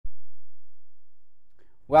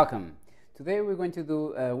Welcome. Today we're going to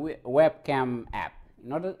do a webcam app.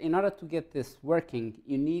 In order to get this working,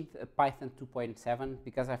 you need a Python 2.7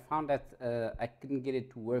 because I found that I couldn't get it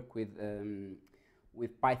to work with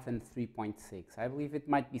Python 3.6. I believe it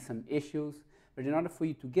might be some issues, but in order for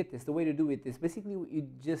you to get this, the way to do it is basically you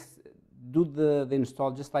just do the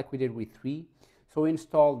install just like we did with 3. So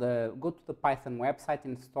go to the Python website,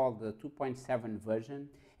 install the 2.7 version,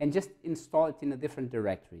 and just install it in a different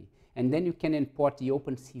directory. And then you can import the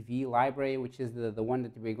Opencv library, which is the one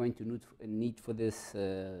that we're going to need for this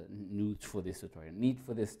tutorial.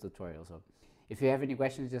 So if you have any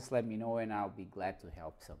questions, just let me know and I'll be glad to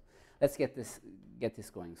help. So let's get this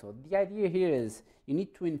going. So the idea here is you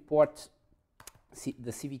need to import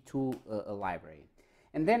the CV2 library.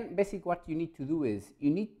 And then basically what you need to do is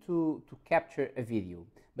you need to capture a video.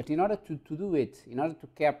 But in order to do it, in order to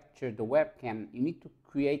capture the webcam, you need to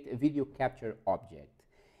create a video capture object.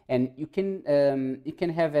 And you can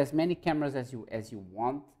have as many cameras as you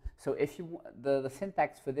want. So if the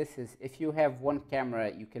syntax for this is if you have one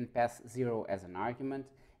camera, you can pass 0 as an argument.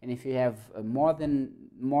 And if you have more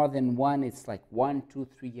than one, it's like 1, 2,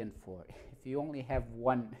 3, and 4. If you only have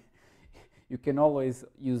one, you can always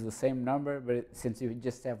use the same number, but since you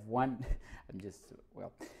just have one, I'm just,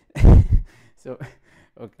 well, so,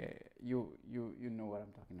 okay, you know what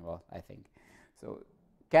I'm talking about, I think. So,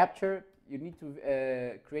 capture, you need to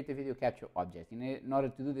create a video capture object. In order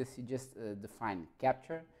to do this, you just define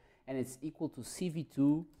capture, and it's equal to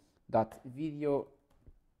cv2.video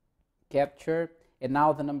capture, and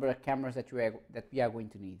now the number of cameras that we are going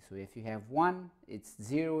to need. So if you have 1, it's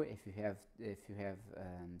 0. If you have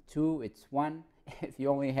 2, it's 1. If you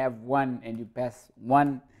only have 1 and you pass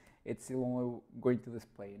 1, it's still only going to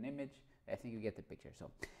display an image. I think you get the picture.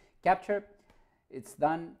 So capture, it's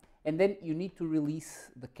done, and then you need to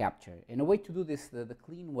release the capture. And a way to do this, the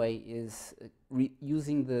clean way, is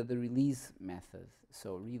using the release method.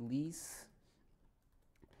 So release.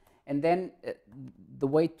 And then the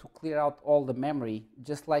way to clear out all the memory,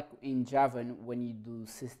 just like in Java when you do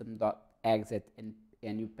system.exit and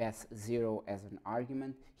you pass 0 as an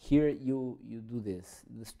argument, here you do this.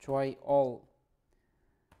 Destroy all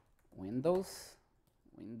windows,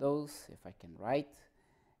 if I can write,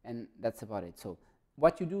 and that's about it. So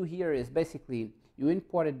what you do here is basically you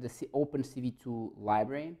imported the Opencv2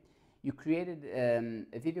 library, you created a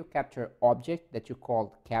video capture object that you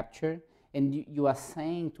called capture, and you are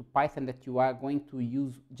saying to Python that you are going to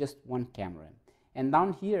use just one camera. And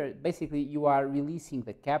down here, basically, you are releasing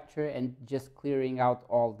the capture and just clearing out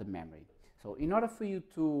all the memory. So in order for you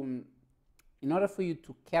to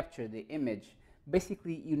capture the image,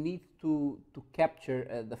 basically you need to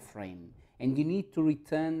capture the frame, and you need to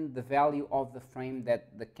return the value of the frame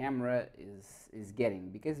that the camera is getting,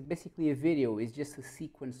 because basically a video is just a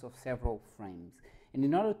sequence of several frames. And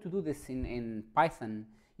in order to do this in Python,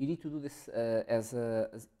 you need to do this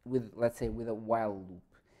let's say, with a while loop.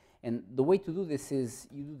 And the way to do this is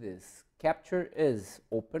you do this. Capture is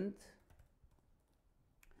opened.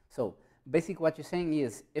 So basically what you're saying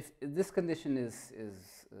is if this condition is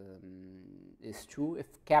true, if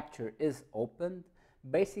capture is opened,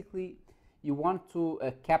 basically you want to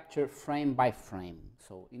capture frame by frame.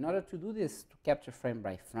 So in order to do this, to capture frame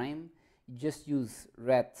by frame, you just use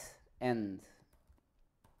ret end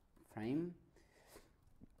frame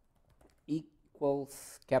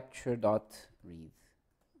equals capture.read.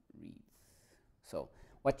 So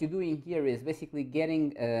what you're doing here is basically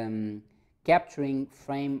getting capturing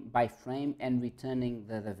frame by frame and returning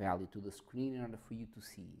the value to the screen in order for you to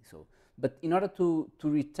see. So, but in order to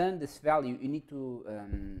return this value, you need to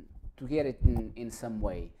get it in some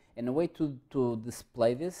way. And a way to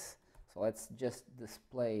display this, so let's just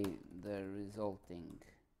display the resulting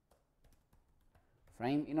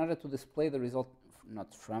frame. In order to display the result,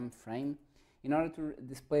 not from frame, in order to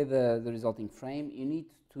display the resulting frame, you need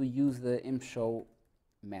to use the imshow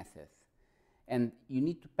method. And you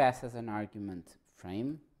need to pass as an argument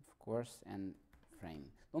frame, of course, and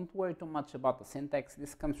frame. Don't worry too much about the syntax.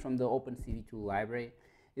 This comes from the Opencv2 library.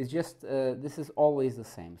 It's just, this is always the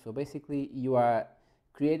same. So basically, you are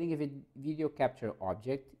creating a video capture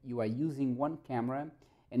object. You are using one camera,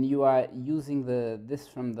 and you are using this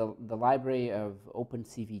from the library of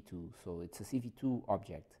Opencv2. So it's a CV2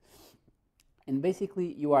 object. And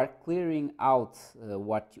basically, you are clearing out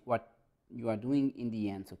what you are doing in the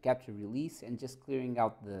end. So capture, release, and just clearing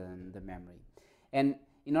out the memory. And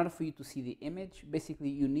in order for you to see the image, basically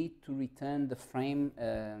you need to return the frame,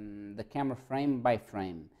 the camera frame by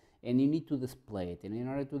frame. And you need to display it. And in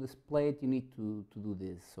order to display it, you need to do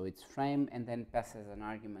this. So it's frame and then pass as an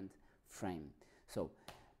argument frame. So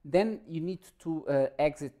Then you need to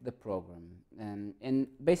exit the program, and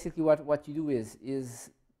basically what you do is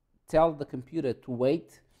tell the computer to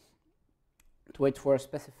wait for a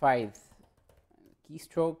specified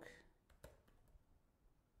keystroke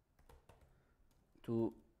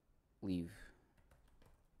to leave.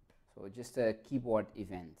 So just a keyboard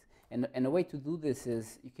event. And a way to do this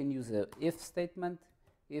is you can use a if statement,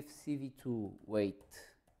 if CV2 wait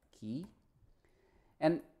key,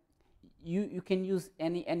 and you can use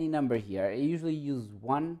any number here. I usually use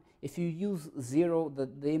 1. If you use 0,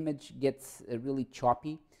 the image gets really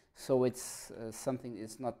choppy, so it's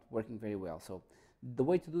it's not working very well. So the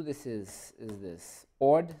way to do this is this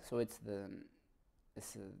ORD. So it's the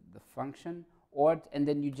function ORD, and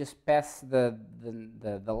then you just pass the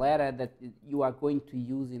letter that you are going to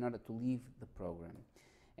use in order to leave the program.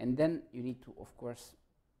 And then you need to, of course,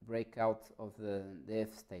 break out of the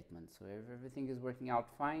if statement. So if everything is working out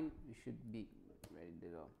fine, you should be ready to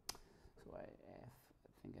go. So I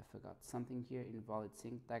think I forgot something here, invalid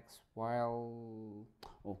syntax while,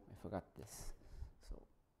 oh, I forgot this. So,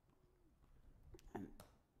 and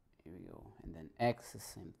here we go. And then X, the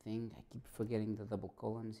same thing. I keep forgetting the double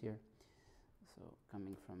colons here. So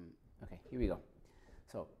coming from, okay, here we go.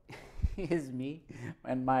 So here's me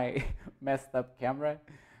and my messed up camera,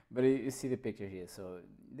 but you see the picture here. So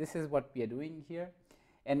this is what we are doing here,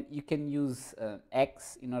 and you can use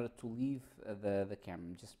X in order to leave the camera.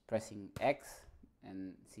 I'm just pressing X,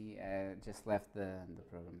 and see, I just left the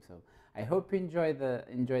program. So I hope you enjoyed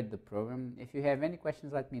the program. If you have any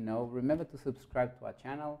questions, let me know. Remember to subscribe to our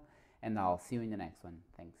channel, and I'll see you in the next one.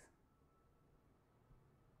 Thanks.